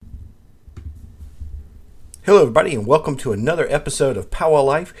Hello, everybody, and welcome to another episode of Powwow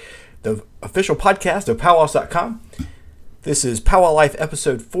Life, the official podcast of powwows.com. This is Powwow Life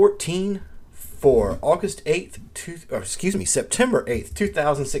episode 14 for September 8th,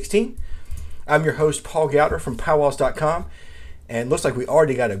 2016. I'm your host, Paul Gouter from powwows.com, and looks like we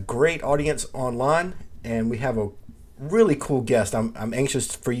already got a great audience online, and we have a really cool guest I'm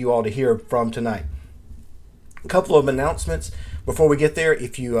anxious for you all to hear from tonight. A couple of announcements before we get there.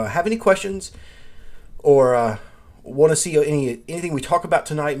 If you have any questions or want to see anything we talk about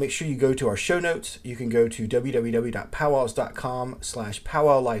tonight, make sure you go to our show notes. You can go to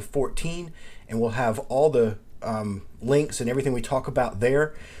www.powwows.com/powwowlife14, and we'll have all the links and everything we talk about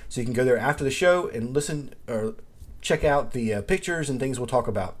there. So you can go there after the show and listen or check out the pictures and things we'll talk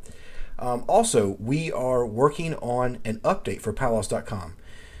about. Also, we are working on an update for powwows.com.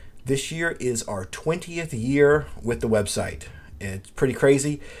 This year is our 20th year with the website. It's pretty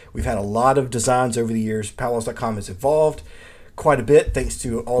crazy. We've had a lot of designs over the years. Powwows.com has evolved quite a bit thanks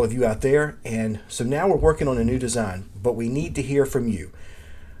to all of you out there. And so now we're working on a new design, but we need to hear from you.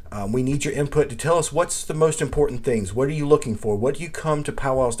 We need your input to tell us what's the most important things. What are you looking for? What do you come to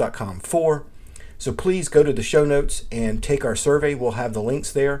powwows.com for? So please go to the show notes and take our survey. We'll have the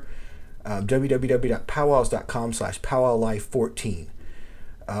links there. www.powwows.com/powwowlife14.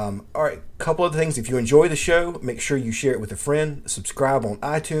 All right, a couple of things. If you enjoy the show, make sure you share it with a friend. Subscribe on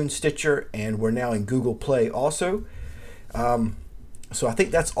iTunes, Stitcher, and we're now in Google Play also. So I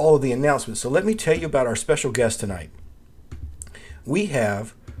think that's all of the announcements. So let me tell you about our special guest tonight. We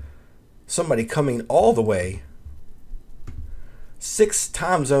have somebody coming all the way 6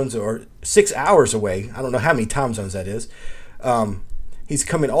 time zones or 6 hours away. I don't know how many time zones that is. He's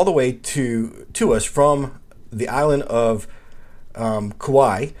coming all the way to us from the island of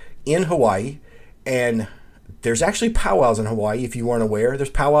Kauai in Hawaii, and there's actually powwows in Hawaii. If you weren't aware, there's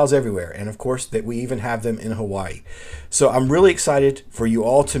powwows everywhere, and of course that we even have them in Hawaii. So I'm really excited for you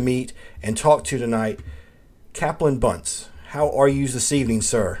all to meet and talk to tonight. Kaplan Bunce, how are you this evening,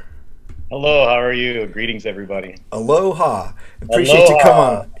 sir? Hello, how are you? Greetings, everybody. Aloha. Appreciate Aloha. you coming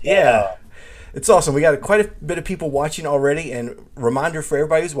on. Yeah. It's awesome. We got quite a bit of people watching already, and reminder for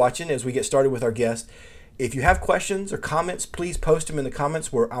everybody who's watching as we get started with our guest. If you have questions or comments, please post them in the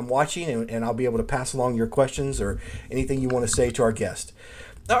comments where I'm watching, and I'll be able to pass along your questions or anything you want to say to our guest.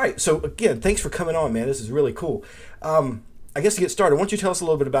 All right. So again, thanks for coming on, man. This is really cool. I guess to get started, why don't you tell us a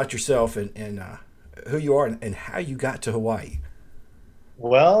little bit about yourself and who you are and how you got to Hawaii?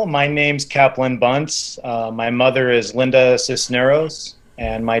 Well, my name's Kaplan Bunce. My mother is Linda Cisneros,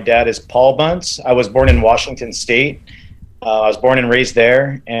 and my dad is Paul Bunce. I was born in Washington State. I was born and raised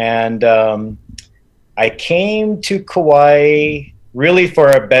there, and I came to Kauai really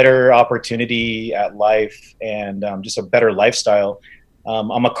for a better opportunity at life and just a better lifestyle.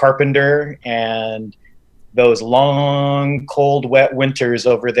 I'm a carpenter, and those long, cold, wet winters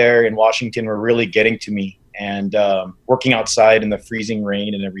over there in Washington were really getting to me. And working outside in the freezing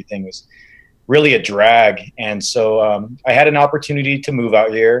rain and everything was really a drag. And so I had an opportunity to move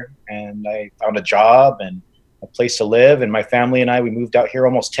out here, and I found a job and a place to live. And my family and I, we moved out here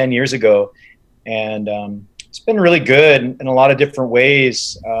almost 10 years ago. And it's been really good in a lot of different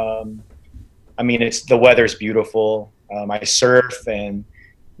ways. I mean, the weather's beautiful. I surf, and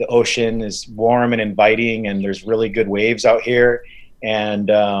the ocean is warm and inviting, and there's really good waves out here.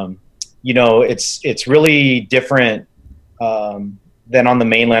 And you know, it's really different than on the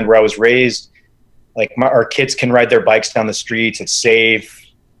mainland where I was raised. Like our kids can ride their bikes down the streets. It's safe.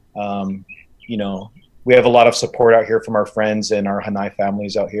 You know, we have a lot of support out here from our friends and our Hanai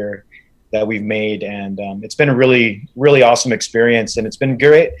families out here that we've made, and it's been a really, really awesome experience. And it's been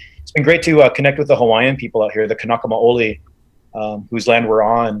great. It's been great to connect with the Hawaiian people out here, the Kanaka Maoli, whose land we're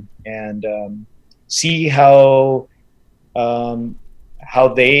on, and see how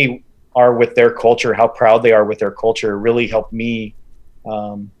they are with their culture, how proud they are with their culture. Really helped me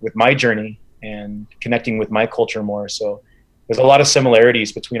with my journey and connecting with my culture more. So there's a lot of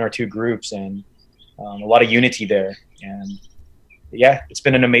similarities between our two groups, and a lot of unity there. And yeah, it's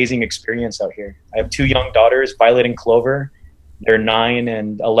been an amazing experience out here. I have 2 young daughters, Violet and Clover. They're 9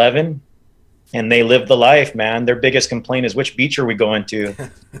 and 11, and they live the life, man. Their biggest complaint is, which beach are we going to?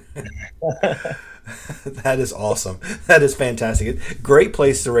 That is awesome. That is fantastic. Great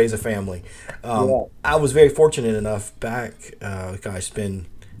place to raise a family. Yeah. I was very fortunate enough back, gosh, it's been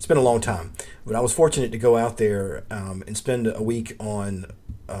a long time, but I was fortunate to go out there and spend a week on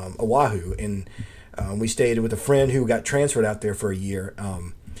Oahu, and we stayed with a friend who got transferred out there for a year.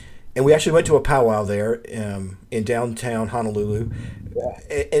 And we actually went to a powwow there in downtown Honolulu. Yeah.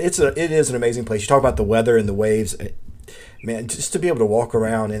 It is an amazing place. You talk about the weather and the waves. Man, just to be able to walk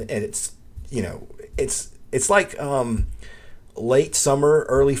around and it's, you know, it's it's like late summer,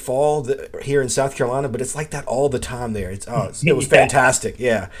 early fall here in South Carolina, but it's like that all the time there. It was fantastic.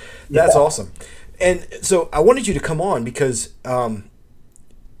 Yeah, that's awesome. And so I wanted you to come on because I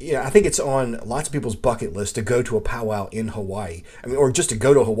think it's on lots of people's bucket list to go to a powwow in Hawaii. I mean, or just to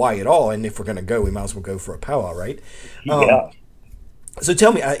go to Hawaii at all. And if we're going to go, we might as well go for a powwow, right? Yeah. So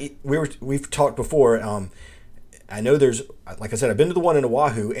tell me, we've talked before. I know there's, like I said, I've been to the one in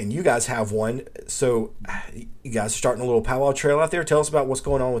Oahu, and you guys have one. So you guys are starting a little powwow trail out there. Tell us about what's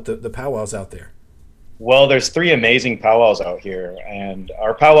going on with the powwows out there. Well, there's 3 amazing powwows out here, and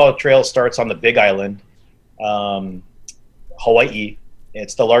our powwow trail starts on the Big Island, Hawaii.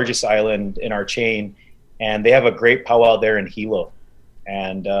 It's the largest island in our chain, and they have a great powwow there in Hilo.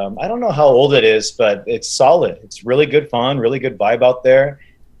 And I don't know how old it is, but it's solid. It's really good fun, really good vibe out there.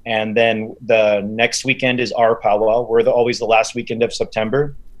 And then the next weekend is our powwow. We're always the last weekend of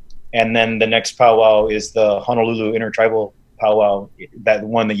September. And then the next powwow is the Honolulu Intertribal Powwow, that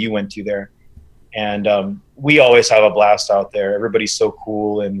one that you went to there. And we always have a blast out there. Everybody's so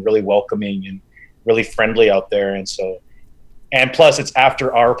cool and really welcoming and really friendly out there. And plus it's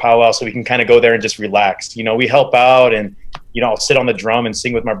after our powwow, so we can kind of go there and just relax. We help out, and, I'll sit on the drum and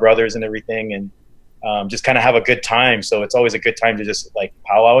sing with my brothers and everything, and just kind of have a good time. So it's always a good time to just like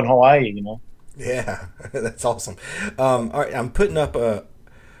powwow in Hawaii, Yeah, that's awesome. All right, I'm putting up a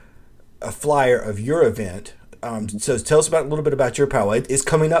flyer of your event. So tell us a little bit about your powwow. It's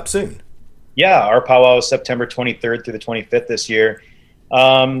coming up soon. Yeah, our powwow is September 23rd through the 25th this year.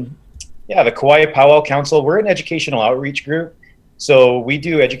 The Kauai Powwow Council, we're an educational outreach group. So we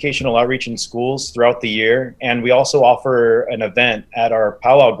do educational outreach in schools throughout the year, and we also offer an event at our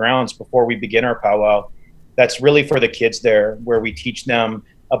powwow grounds before we begin our powwow. That's really for the kids there, where we teach them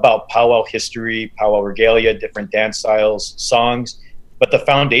about powwow history, powwow regalia, different dance styles, songs. But the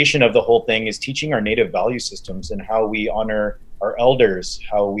foundation of the whole thing is teaching our native value systems and how we honor our elders,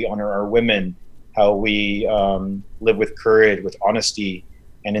 how we honor our women, how we live with courage, with honesty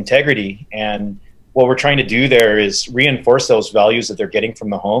and integrity. And what we're trying to do there is reinforce those values that they're getting from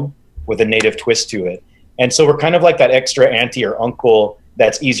the home with a native twist to it. And so we're kind of like that extra auntie or uncle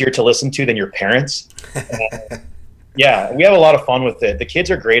that's easier to listen to than your parents. Yeah, we have a lot of fun with it. The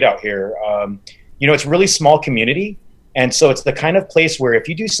kids are great out here. It's a really small community. And so it's the kind of place where if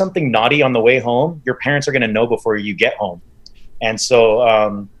you do something naughty on the way home, your parents are going to know before you get home. And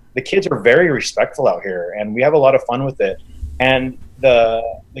so the kids are very respectful out here, and we have a lot of fun with it. And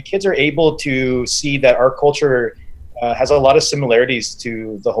the kids are able to see that our culture has a lot of similarities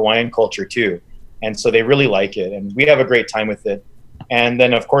to the Hawaiian culture too. And so they really like it, and we have a great time with it. And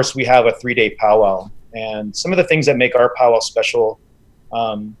then of course we have a 3-day powwow, and some of the things that make our powwow special,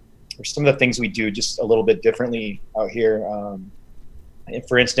 or some of the things we do just a little bit differently out here.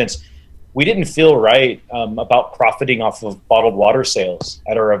 For instance, we didn't feel right about profiting off of bottled water sales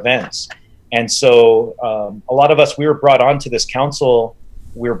at our events. And so a lot of us, we were brought onto this council,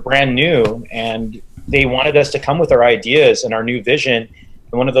 we were brand new, and they wanted us to come with our ideas and our new vision.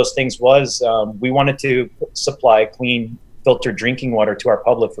 And one of those things was we wanted to supply clean, filtered drinking water to our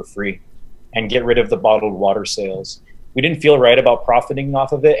public for free and get rid of the bottled water sales. We didn't feel right about profiting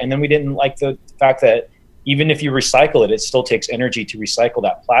off of it. And then we didn't like the fact that even if you recycle it, it still takes energy to recycle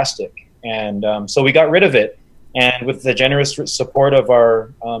that plastic. And so we got rid of it. And with the generous support of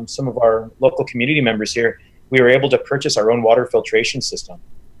our some of our local community members here, we were able to purchase our own water filtration system,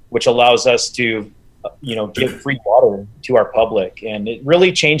 which allows us to, give free water to our public. And it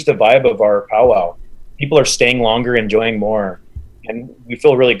really changed the vibe of our powwow. People are staying longer, enjoying more, and we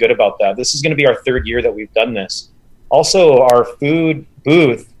feel really good about that. This is going to be our 3rd year that we've done this. Also, our food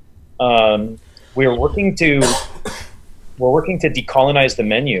booth, we're working to decolonize the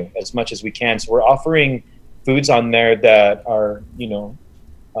menu as much as we can. So we're offering foods on there that are,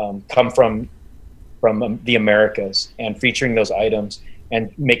 come from the Americas, and featuring those items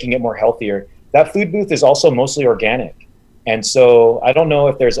and making it more healthier. That food booth is also mostly organic. And so I don't know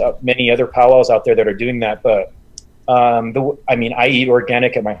if there's many other powwows out there that are doing that, but I eat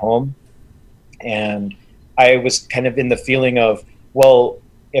organic at my home, and I was kind of in the feeling of, well,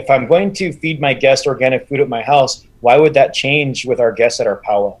 if I'm going to feed my guests organic food at my house, why would that change with our guests at our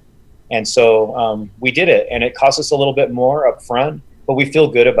powwow? And so we did it, and it cost us a little bit more up front, but we feel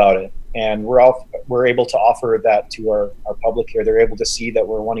good about it. And we're able to offer that to our public here. They're able to see that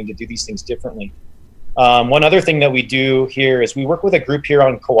we're wanting to do these things differently. One other thing that we do here is we work with a group here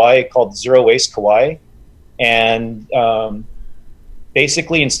on Kauai called Zero Waste Kauai. And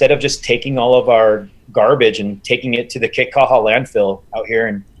basically, instead of just taking all of our garbage and taking it to the Kekaha landfill out here,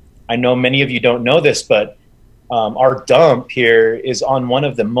 and I know many of you don't know this, but our dump here is on one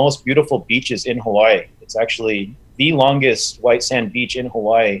of the most beautiful beaches in Hawaii. It's actually the longest white sand beach in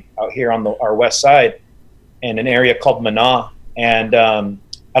Hawaii, out here on our west side, in an area called Mana. And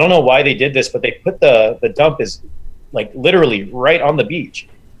I don't know why they did this, but they put the dump is like literally right on the beach.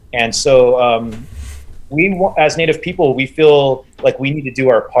 And so as Native people, we feel like we need to do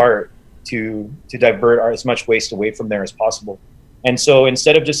our part to divert as much waste away from there as possible. And so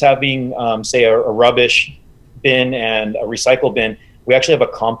instead of just having, say, a rubbish bin and a recycle bin, we actually have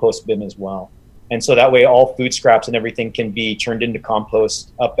a compost bin as well. And so that way all food scraps and everything can be turned into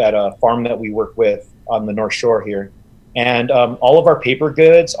compost up at a farm that we work with on the North Shore here. And all of our paper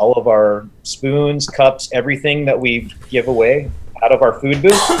goods, all of our spoons, cups, everything that we give away out of our food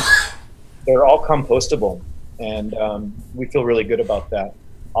booth, they're all compostable. And we feel really good about that,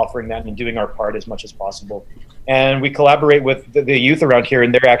 offering that and doing our part as much as possible. And we collaborate with the youth around here,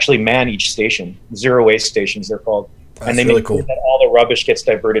 and they're actually man each station, zero waste stations they're called. That's and they really make cool sure that all the rubbish gets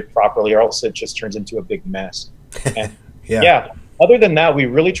diverted properly, or else it just turns into a big mess. And yeah. Other than that, we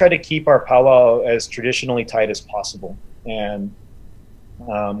really try to keep our powwow as traditionally tight as possible. And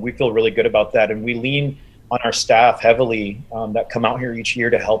we feel really good about that. And we lean on our staff heavily that come out here each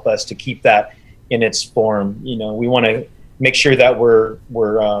year to help us to keep that in its form. You know, we want to make sure that we're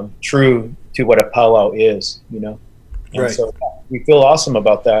true to what a powwow is, you know. And right. So we feel awesome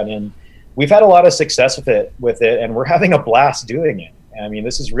about that. And we've had a lot of success with it, and we're having a blast doing it. I mean,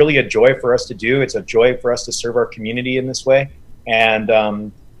 this is really a joy for us to do. It's a joy for us to serve our community in this way.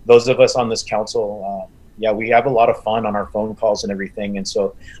 And those of us on this council, yeah, we have a lot of fun on our phone calls and everything. And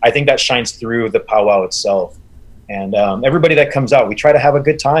so I think that shines through the powwow itself. And everybody that comes out, we try to have a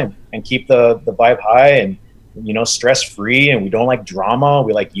good time and keep the vibe high and, you know, stress-free. And we don't like drama.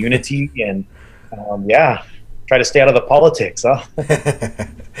 We like unity. And yeah, try to stay out of the politics, huh?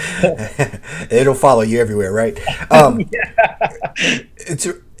 It'll follow you everywhere, right? Yeah.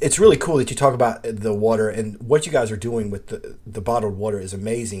 It's really cool that you talk about the water, and what you guys are doing with the bottled water is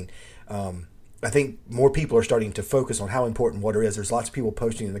amazing. I think more people are starting to focus on how important water is. There's lots of people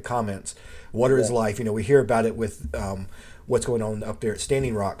posting in the comments, water is life. You know, we hear about it with what's going on up there at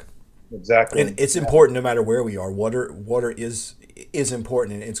Standing Rock. Exactly. And it's important no matter where we are. Water is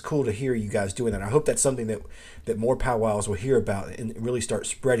important, and it's cool to hear you guys doing that. I hope that's something that more powwows will hear about and really start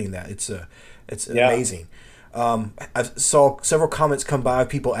spreading that. It's amazing. I saw several comments come by,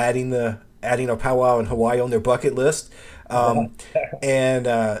 people adding a powwow in Hawaii on their bucket list,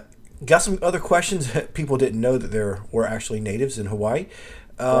 and got some other questions that people didn't know that there were actually natives in Hawaii.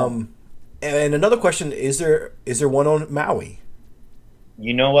 And another question: is there one on Maui?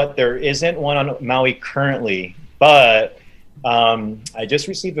 You know what? There isn't one on Maui currently, but I just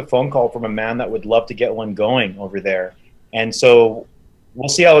received a phone call from a man that would love to get one going over there, and so we'll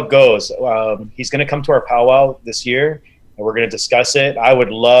see how it goes. He's going to come to our powwow this year, and we're going to discuss it. I would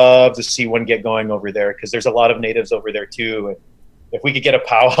love to see one get going over there because there's a lot of natives over there too. And if we could get a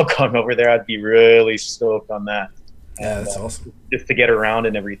powwow going over there, I'd be really stoked on that. Yeah, that's awesome. Just to get around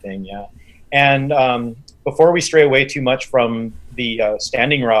and everything, yeah. And before we stray away too much from the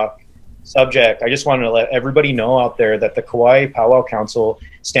Standing Rock subject, I just wanted to let everybody know out there that the Kauai Powwow Council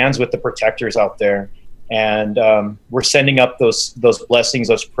stands with the protectors out there. And we're sending up those blessings,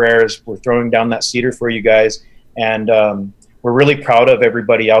 those prayers. We're throwing down that cedar for you guys. And we're really proud of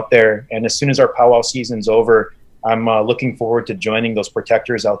everybody out there. And as soon as our powwow season's over, I'm looking forward to joining those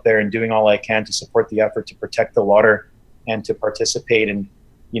protectors out there and doing all I can to support the effort to protect the water and to participate in,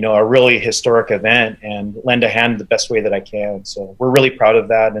 you know, a really historic event and lend a hand the best way that I can. So we're really proud of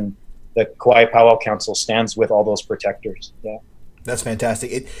that. And the Kauai Powwow Council stands with all those protectors. Yeah. That's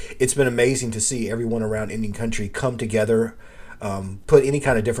fantastic. It's been amazing to see everyone around Indian country come together, put any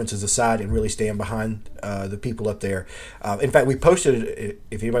kind of differences aside, and really stand behind the people up there. In fact, we posted,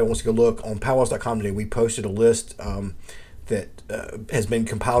 if anybody wants to go look, on powwows.com today, we posted a list that has been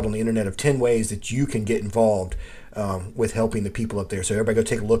compiled on the internet of 10 ways that you can get involved with helping the people up there. So everybody go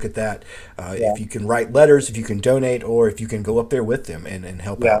take a look at that. If you can write letters, if you can donate, or if you can go up there with them and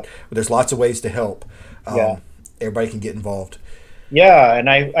help out. But there's lots of ways to help. Everybody can get involved. Yeah, and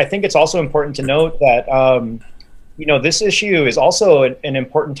I think it's also important to note that, you know, this issue is also an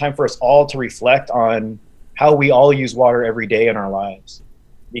important time for us all to reflect on how we all use water every day in our lives.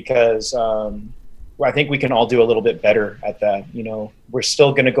 Because I think we can all do a little bit better at that. You know, we're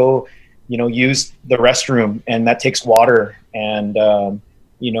still going to go, you know, use the restroom, and that takes water. And,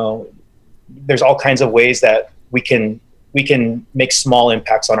 you know, there's all kinds of ways that we can make small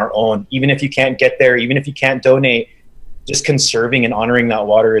impacts on our own. Even if you can't get there, even if you can't donate, just conserving and honoring that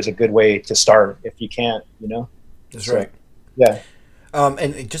water is a good way to start if you can't, you know? That's right. Yeah.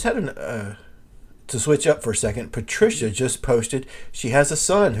 And just had to switch up for a second, Patricia just posted she has a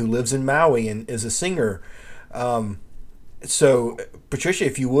son who lives in Maui and is a singer. So, Patricia,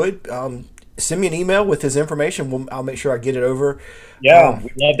 if you would, send me an email with his information. I'll make sure I get it over. Yeah,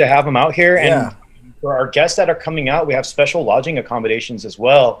 we'd love to have him out here. Yeah. And for our guests that are coming out, we have special lodging accommodations as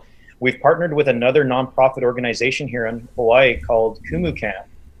well. We've partnered with another nonprofit organization here in Hawaii called Kumu Camp,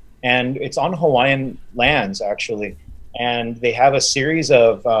 and it's on Hawaiian lands actually. And they have a series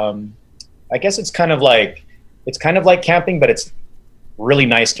of, I guess it's kind of like camping, but it's really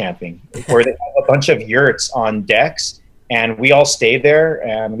nice camping, where they have a bunch of yurts on decks, and we all stay there,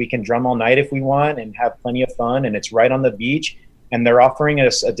 and we can drum all night if we want and have plenty of fun. And it's right on the beach, and they're offering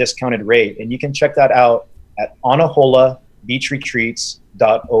us a discounted rate. And you can check that out at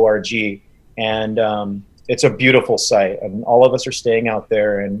anahola.beachretreats.org. And it's a beautiful site, and all of us are staying out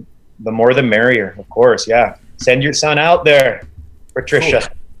there, and the more the merrier, of course. Yeah, send your son out there, Patricia. Cool.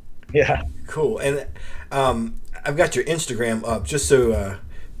 Yeah, cool. And I've got your Instagram up just so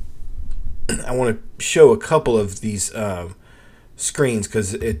I want to show a couple of these screens,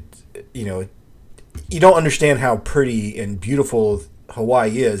 because you don't understand how pretty and beautiful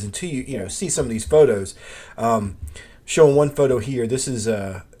Hawaii is until you see some of these photos. Showing one photo here. This is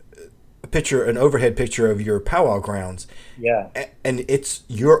a picture, an overhead picture of your powwow grounds. Yeah, and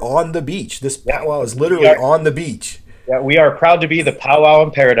you're on the beach. This powwow is literally on the beach. Yeah, we are proud to be the powwow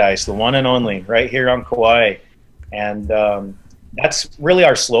in paradise, the one and only, right here on Kauai. And that's really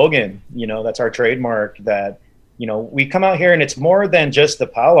our slogan. That's our trademark. That we come out here, and it's more than just the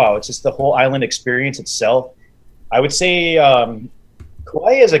powwow. It's just the whole island experience itself. I would say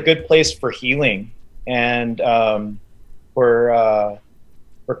Kauai is a good place for healing, and for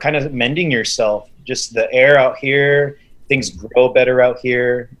kind of mending yourself. Just the air out here, things grow better out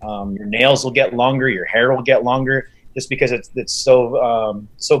here. Your nails will get longer, your hair will get longer, just because it's so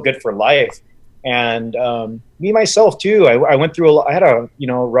good for life. And me myself too, I went through I had a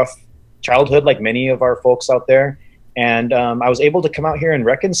rough childhood, like many of our folks out there, and I was able to come out here and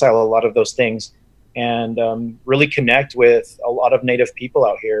reconcile a lot of those things, and really connect with a lot of Native people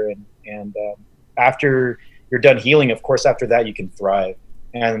out here. And after you're done healing, of course, after that you can thrive.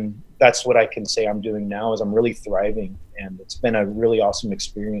 And that's what I can say I'm doing now, is I'm really thriving, and it's been a really awesome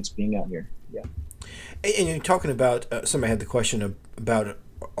experience being out here. Yeah. And you're talking about somebody had the question about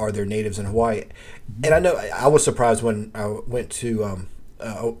are there natives in Hawaii, and I know I was surprised when I went to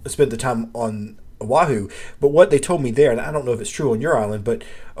spent the time on Oahu, but what they told me there, and I don't know if it's true on your island, but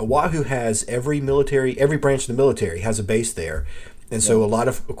Oahu has every branch of the military has a base there. And so a lot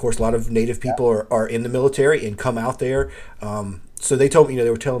of Native people are in the military and come out there. So they told me, they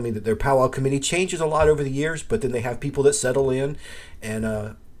were telling me that their powwow committee changes a lot over the years, but then they have people that settle in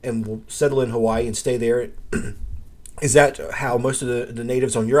and will settle in Hawaii and stay there. Is that how most of the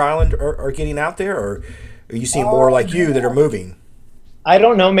natives on your island are getting out there, or are you seeing more like you that are moving? I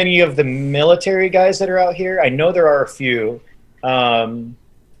don't know many of the military guys that are out here. I know there are a few,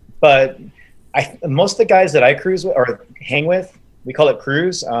 but most of the guys that I cruise with or hang with, we call it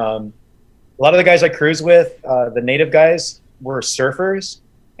cruise. A lot of the guys I cruise with, the Native guys, were surfers,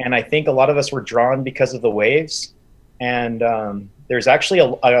 and I think a lot of us were drawn because of the waves. And there's actually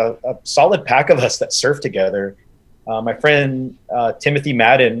a solid pack of us that surf together. My friend Timothy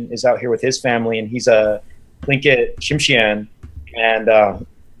Madden is out here with his family, and he's a Tlingit Tsimshian, and the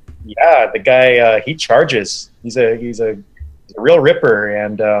guy he charges. He's a real ripper,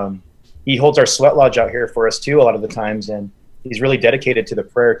 and he holds our sweat lodge out here for us too a lot of the times, and he's really dedicated to the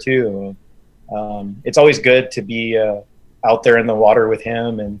prayer too. It's always good to be out there in the water with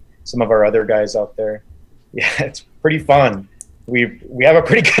him and some of our other guys out there. Yeah, it's pretty fun. We have a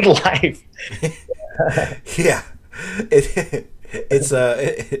pretty good life. Yeah,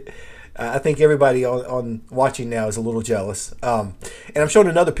 I think everybody on watching now is a little jealous. And I'm showing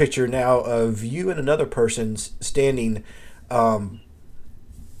another picture now of you and another person standing. It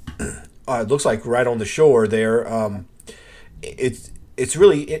looks like right on the shore there. It's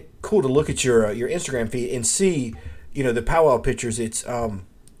really cool to look at your Instagram feed and see, the powwow pictures. It's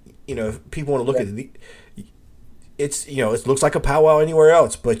if people want to look at it, it looks like a powwow anywhere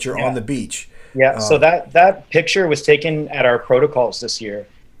else, but you're on the beach. Yeah. So that picture was taken at our protocols this year,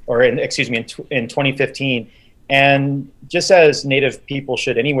 or in 2015. And just as Native people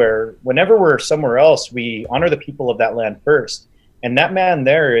should anywhere, whenever we're somewhere else, we honor the people of that land first. And that man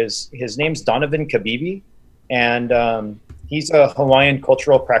there his name's Donovan Kabibi, and he's a Hawaiian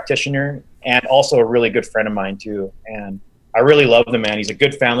cultural practitioner and also a really good friend of mine too. And I really love the man. He's a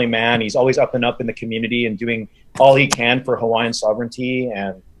good family man. He's always up and up in the community and doing all he can for Hawaiian sovereignty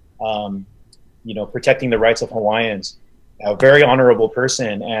and, protecting the rights of Hawaiians. A very honorable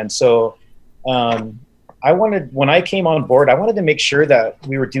person. And so When I came on board, I wanted to make sure that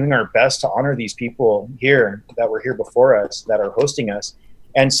we were doing our best to honor these people here that were here before us, that are hosting us.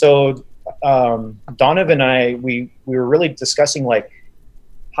 And so Donovan and I, we were really discussing, like,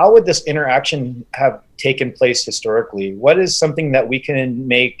 how would this interaction have taken place historically? What is something that we can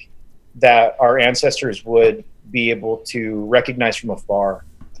make that our ancestors would be able to recognize from afar?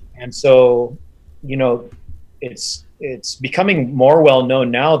 And so, you know, it's becoming more well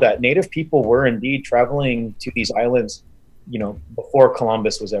known now that Native people were indeed traveling to these islands, you know, before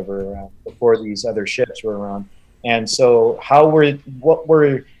Columbus was ever around, before these other ships were around. And so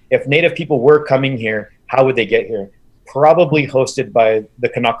if Native people were coming here, how would they get here? Probably hosted by the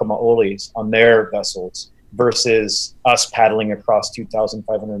Kanaka Maolis on their vessels versus us paddling across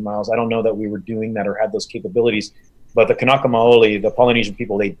 2,500 miles. I don't know that we were doing that or had those capabilities, but the Kanaka Maoli, the Polynesian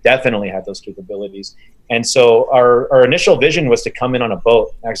people, they definitely had those capabilities. And so our initial vision was to come in on a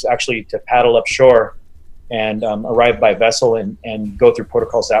boat, actually to paddle up shore and arrive by vessel and go through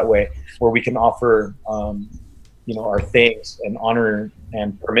protocols that way, where we can offer, you know, our things and honor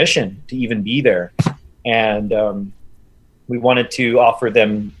and permission to even be there. And we wanted to offer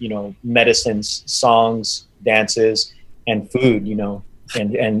them, you know, medicines, songs, dances, and food, you know,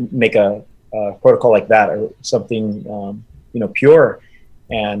 and make a protocol like that, or something, you know, pure.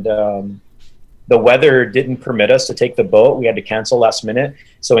 And the weather didn't permit us to take the boat. We had to cancel last minute.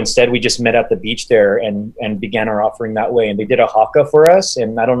 So instead we just met at the beach there and began our offering that way. And they did a haka for us.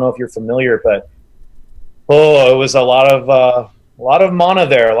 And I don't know if you're familiar, but it was a lot of mana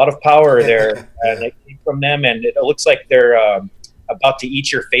there, a lot of power there. And it came from them, and it looks like they're about to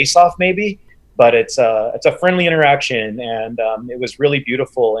eat your face off maybe, but it's a friendly interaction. And it was really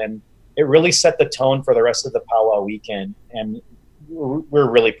beautiful. And it really set the tone for the rest of the powwow weekend. And we're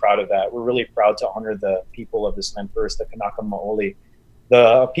really proud of that. We're really proud to honor the people of this land first, the Kanaka Maoli.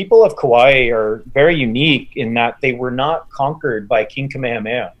 The people of Kauai are very unique in that they were not conquered by King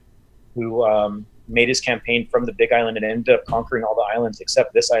Kamehameha, who made his campaign from the Big Island and ended up conquering all the islands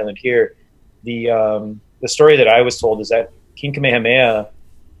except this island here. The story that I was told is that King Kamehameha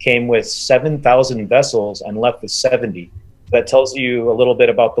came with 7,000 vessels and left with 70. That tells you a little bit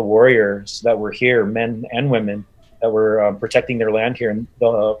about the warriors that were here, men and women, that were protecting their land here. And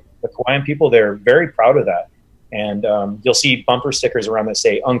the Kauaian people, they're very proud of that. And you'll see bumper stickers around that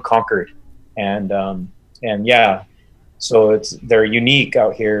say "Unconquered," and yeah, so they're unique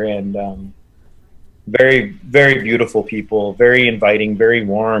out here, and very, very beautiful people, very inviting, very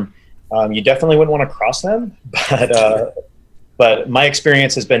warm. You definitely wouldn't want to cross them, but my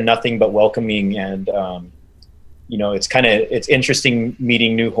experience has been nothing but welcoming. And you know, it's interesting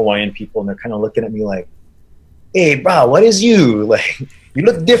meeting new Hawaiian people, and they're kind of looking at me like, "Hey, bro, what is you? Like, you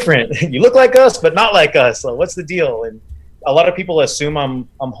look different. You look like us, but not like us. So what's the deal?" And a lot of people assume I'm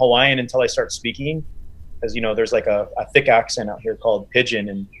Hawaiian until I start speaking, because, you know, there's like a thick accent out here called Pidgin,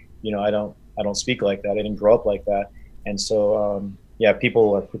 and, you know, I don't speak like that. I didn't grow up like that. And so yeah,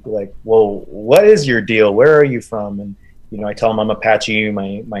 people are quickly like, "Well, what is your deal? Where are you from?" And, you know, I tell them I'm Apache.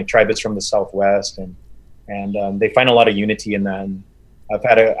 My tribe is from the Southwest, and they find a lot of unity in that. And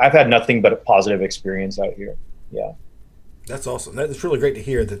I've had nothing but a positive experience out here. Yeah. That's awesome. That's really great to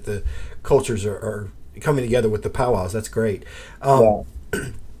hear that the cultures are coming together with the powwows. That's great. Yeah.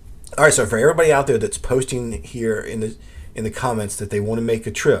 All right, so for everybody out there that's posting here in the comments that they want to make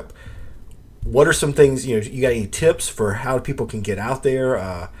a trip, what are some things, you know, you got any tips for how people can get out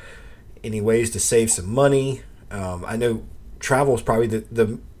there? Any ways to save some money? I know travel is probably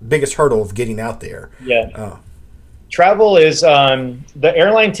the biggest hurdle of getting out there. Yeah. Travel is the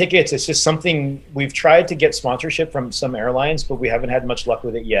airline tickets. It's just something we've tried to get sponsorship from some airlines, but we haven't had much luck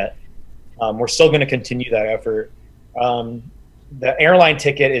with it yet. We're still going to continue that effort. The airline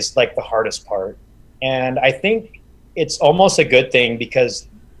ticket is like the hardest part, and I think it's almost a good thing, because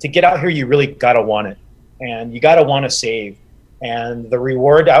to get out here, you really got to want it, and you got to want to save. And the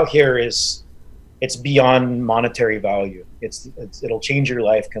reward out here it's beyond monetary value. It'll change your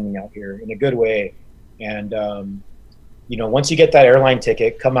life coming out here in a good way. And you know, once you get that airline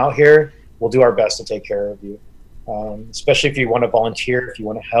ticket, come out here. We'll do our best to take care of you, especially if you want to volunteer, if you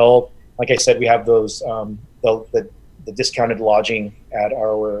want to help. Like I said, we have those the discounted lodging at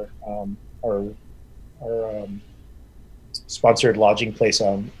our sponsored lodging place.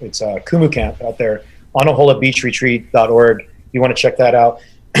 It's Kumu Camp out there, onaholabeachretreat.org. You want to check that out.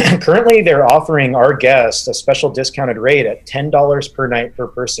 Currently, they're offering our guests a special discounted rate at $10 per night per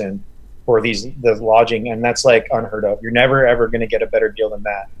person for the lodging, and that's like unheard of. You're never ever going to get a better deal than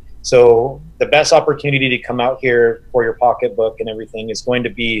that. So the best opportunity to come out here for your pocketbook and everything is going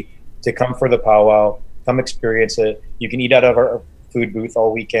to be to come for the powwow, come experience it. You can eat out of our food booth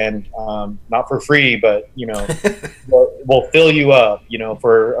all weekend, not for free, but we'll fill you up,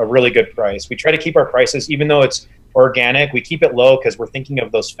 for a really good price. We try to keep our prices, even though it's organic, we keep it low because we're thinking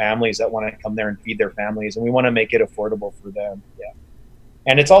of those families that want to come there and feed their families, and we want to make it affordable for them. Yeah,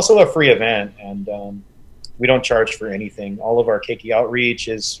 and it's also a free event, and we don't charge for anything. All of our keiki outreach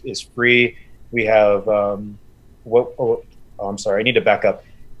is free. We have I'm sorry, I need to back up.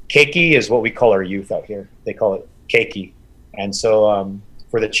 Keiki is what we call our youth out here. They call it keiki. And so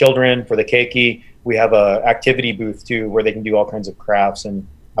for the children, for the keiki, we have a activity booth too, where they can do all kinds of crafts and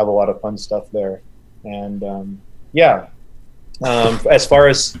have a lot of fun stuff there. And as far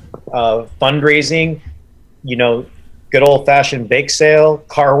as fundraising, good old fashioned bake sale,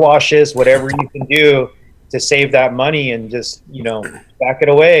 car washes, whatever you can do to save that money and just, back it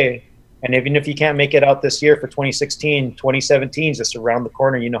away. And even if you can't make it out this year for 2016, 2017 is just around the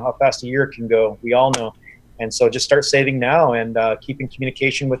corner. You know how fast a year can go. We all know. And so just start saving now and keep in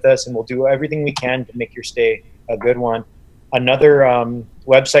communication with us, and we'll do everything we can to make your stay a good one. Another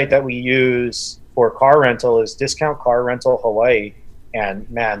website that we use for car rental is Discount Car Rental Hawaii. And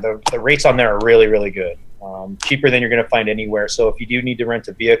man, the rates on there are really, really good. Cheaper than you're going to find anywhere. So if you do need to rent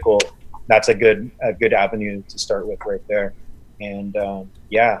a vehicle, that's a good avenue to start with right there. And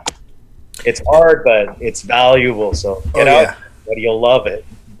yeah, it's hard, but it's valuable. So get out, but you'll love it.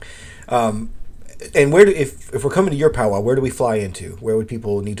 And if we're coming to your powwow, where do we fly into? Where would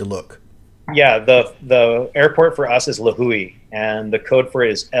people need to look? Yeah, the airport for us is Lahui, and the code for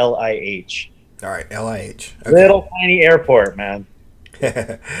it is LIH. All right, LIH. Okay. Little tiny airport, man.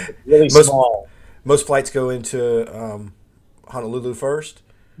 Really small. Most flights go into Honolulu first?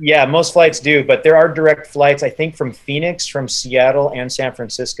 Yeah, most flights do, but there are direct flights, I think, from Phoenix, from Seattle, and San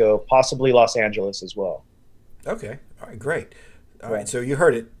Francisco, possibly Los Angeles as well. Okay. All right, great. All right, so you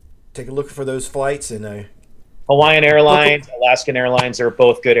heard it. Take a look for those flights. And Hawaiian Airlines, Alaskan Airlines, they're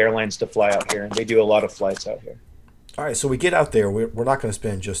both good airlines to fly out here, and they do a lot of flights out here. All right, so we get out there. We're not going to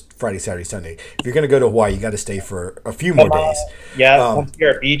spend just Friday, Saturday, Sunday. If you're going to go to Hawaii, you got to stay for a few more days. Yeah, come to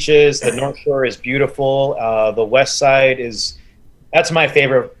our beaches. The North Shore is beautiful. The West Side that's my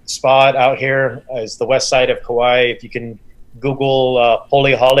favorite spot out here, is the West Side of Kauai. If you can Google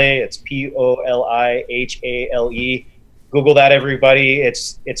Polihale, it's Polihale. Google that, everybody.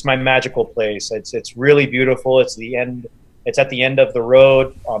 It's my magical place. It's really beautiful. It's at the end of the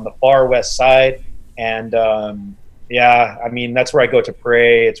road on the far west side, and yeah, I mean, that's where I go to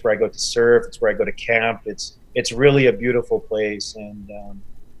pray. It's where I go to surf. It's where I go to camp. It's really a beautiful place, and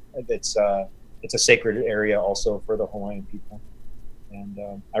it's a sacred area also for the Hawaiian people,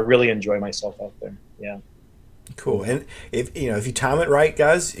 and I really enjoy myself out there. Yeah. Cool. And if you time it right,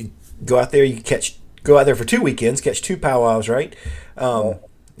 guys, go out there. Go out there for 2 weekends, catch 2 powwows, right? Yeah,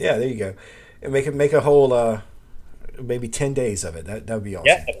 there you go, and make a whole maybe 10 days of it. That would be awesome.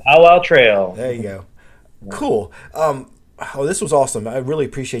 Yeah, the powwow trail. There you go. Cool. This was awesome. I really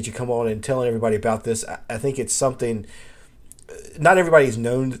appreciate you coming on and telling everybody about this. I think it's something. Not everybody's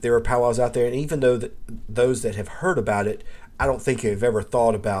known that there are powwows out there, and even though those that have heard about it, I don't think have ever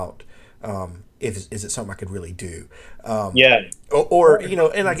thought about. Is it something I could really do? Yeah. Or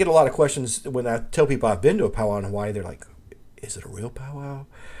and I get a lot of questions when I tell people I've been to a powwow in Hawaii. They're like, "Is it a real powwow?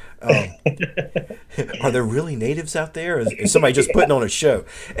 Are there really natives out there? Or is somebody just putting on a show?"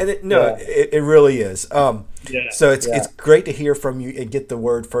 And it really is. So it's great to hear from you and get the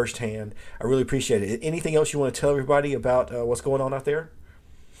word firsthand. I really appreciate it. Anything else you want to tell everybody about what's going on out there?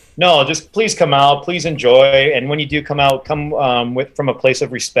 No, just please come out, please enjoy, and when you do come out, come from a place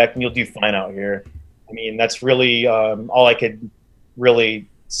of respect, and you'll do fine out here. I mean, that's really all I could really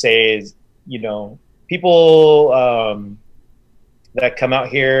say is, people that come out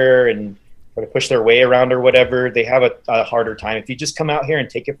here and try to push their way around or whatever, they have a harder time. If you just come out here and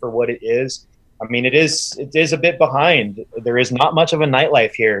take it for what it is, I mean, it is a bit behind. There is not much of a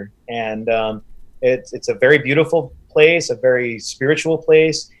nightlife here, and it's a very beautiful place, a very spiritual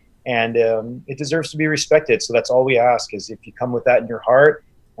place. And it deserves to be respected. So that's all we ask, is if you come with that in your heart,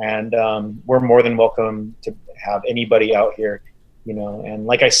 and we're more than welcome to have anybody out here, and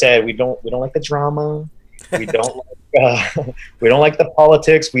like I said, we don't like the drama. We don't like the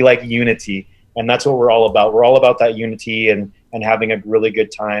politics. We like unity, and that's what we're all about. We're all about that unity and having a really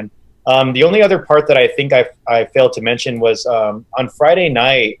good time. The only other part that I think I failed to mention was on Friday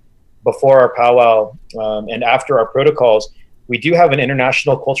night before our powwow and after our protocols, we do have an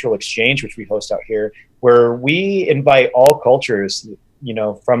international cultural exchange, which we host out here, where we invite all cultures,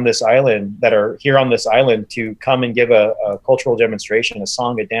 from this island that are here on this island to come and give a cultural demonstration, a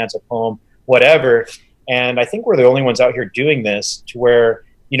song, a dance, a poem, whatever. And I think we're the only ones out here doing this, to where,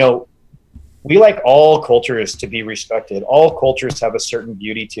 we like all cultures to be respected. All cultures have a certain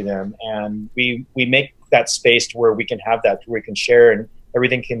beauty to them, and we make that space to where we can have that, where we can share and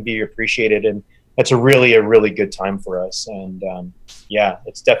everything can be appreciated. And that's a really good time for us. And yeah,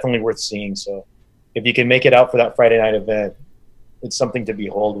 it's definitely worth seeing. So if you can make it out for that Friday night event, it's something to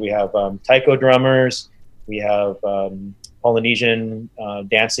behold. We have taiko drummers, we have Polynesian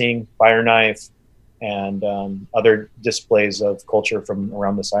dancing, fire knife, and other displays of culture from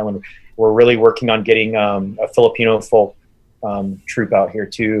around this island. We're really working on getting a Filipino folk troupe out here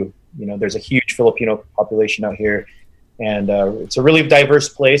too. You know, there's a huge Filipino population out here, and it's a really diverse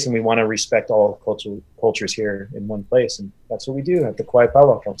place, and we want to respect all cultures here in one place, and that's what we do at the Kauai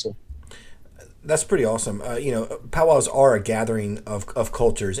Powwow Council. That's pretty awesome. You know, powwows are a gathering of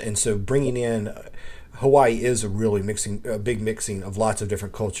cultures, and so bringing in Hawaii is a really big mixing of lots of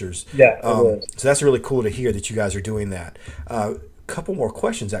different cultures. Yeah, so that's really cool to hear that you guys are doing that. A couple more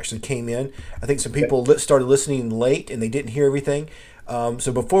questions actually came in. I think some people started listening late and they didn't hear everything.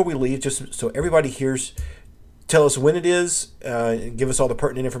 So before we leave, just so everybody hears, tell us when it is, and give us all the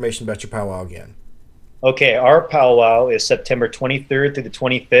pertinent information about your powwow again. Okay, our powwow is September 23rd through the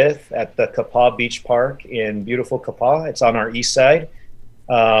 25th at the Kapaa Beach Park in beautiful Kapaa. It's on our east side.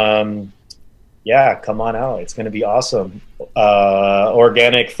 Yeah, come on out. It's going to be awesome.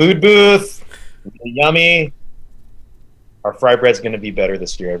 Organic food booth, yummy. Our fry bread's going to be better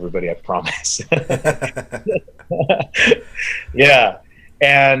this year, everybody, I promise. Yeah.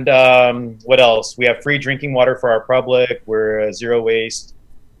 And what else? We have free drinking water for our public. We're a zero waste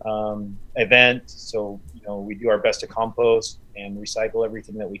event. So, you know, we do our best to compost and recycle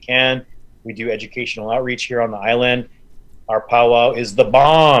everything that we can. We do educational outreach here on the island. Our powwow is the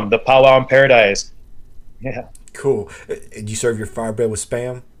bomb, the powwow in paradise. Yeah. Cool. Do you serve your fire bread with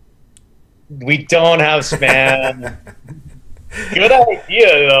Spam? We don't have Spam. Good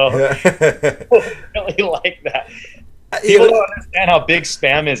idea, though. I really like that. People don't understand how big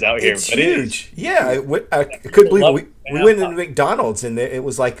Spam is out here. It's huge. Yeah, I couldn't believe it. We went into McDonald's and it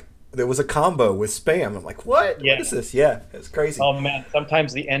was like there was a combo with Spam. I'm like, what? Yeah. What is this? Yeah, it's crazy. Oh man,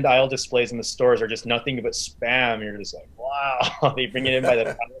 sometimes the end aisle displays in the stores are just nothing but Spam. You're just like, wow. They bring it in by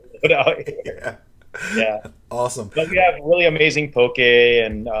the pound out here. Yeah. Yeah. Awesome. But we have really amazing poke,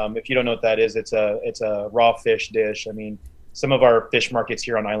 and if you don't know what that is, it's a raw fish dish. I mean, some of our fish markets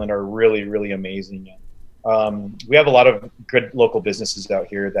here on island are really, really amazing. We have a lot of good local businesses out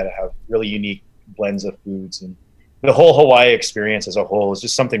here that have really unique blends of foods, and the whole Hawaii experience as a whole is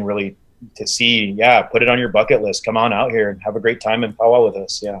just something really to see. Yeah, put it on your bucket list. Come on out here and have a great time and powwow with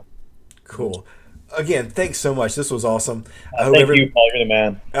us. Yeah. Cool. Again, thanks so much. This was awesome. Thank you, Paul. You're the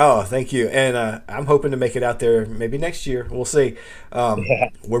man. Oh, thank you. And I'm hoping to make it out there maybe next year. We'll see.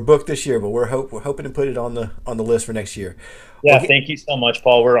 We're booked this year, but we're hoping to put it on the list for next year. Yeah, thank you so much,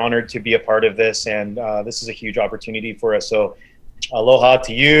 Paul. We're honored to be a part of this, and this is a huge opportunity for us. So, aloha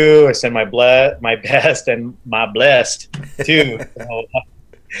to you. I send my best and my blessed too. So,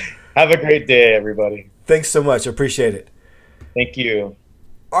 have a great day, everybody. Thanks so much. I appreciate it. Thank you.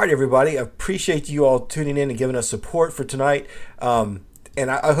 All right, everybody. I appreciate you all tuning in and giving us support for tonight. And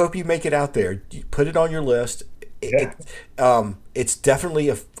I hope you make it out there. Put it on your list. Yeah. It's definitely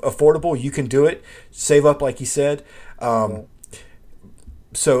affordable. You can do it. Save up, like he said.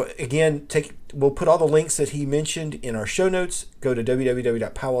 So again, we'll put all the links that he mentioned in our show notes. Go to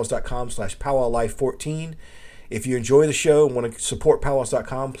www.powwows.com/powwow14. If you enjoy the show and want to support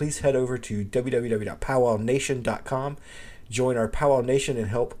powwows.com, please head over to www.powwownation.com. Join our Powwow Nation and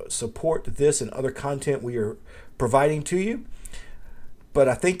help support this and other content we are providing to you. But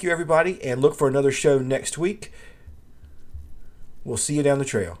I thank you, everybody, and look for another show next week. We'll see you down the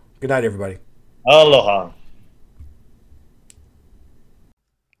trail. Good night, everybody. Aloha.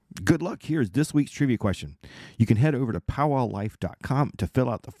 Good luck. Here's this week's trivia question. You can head over to powwowlife.com to fill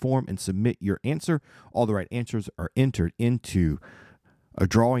out the form and submit your answer. All the right answers are entered into a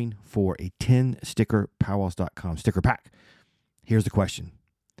drawing for a 10-sticker powwows.com sticker pack. Here's the question.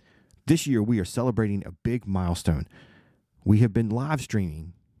 This year, we are celebrating a big milestone. We have been live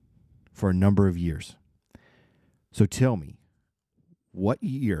streaming for a number of years. So tell me, what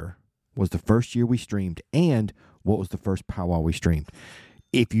year was the first year we streamed, and what was the first powwow we streamed?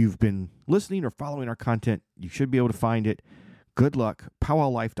 If you've been listening or following our content, you should be able to find it. Good luck.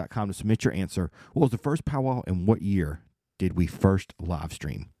 Powwowlife.com to submit your answer. What was the first powwow, and what year did we first live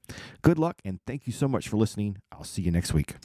stream? Good luck, and thank you so much for listening. I'll see you next week.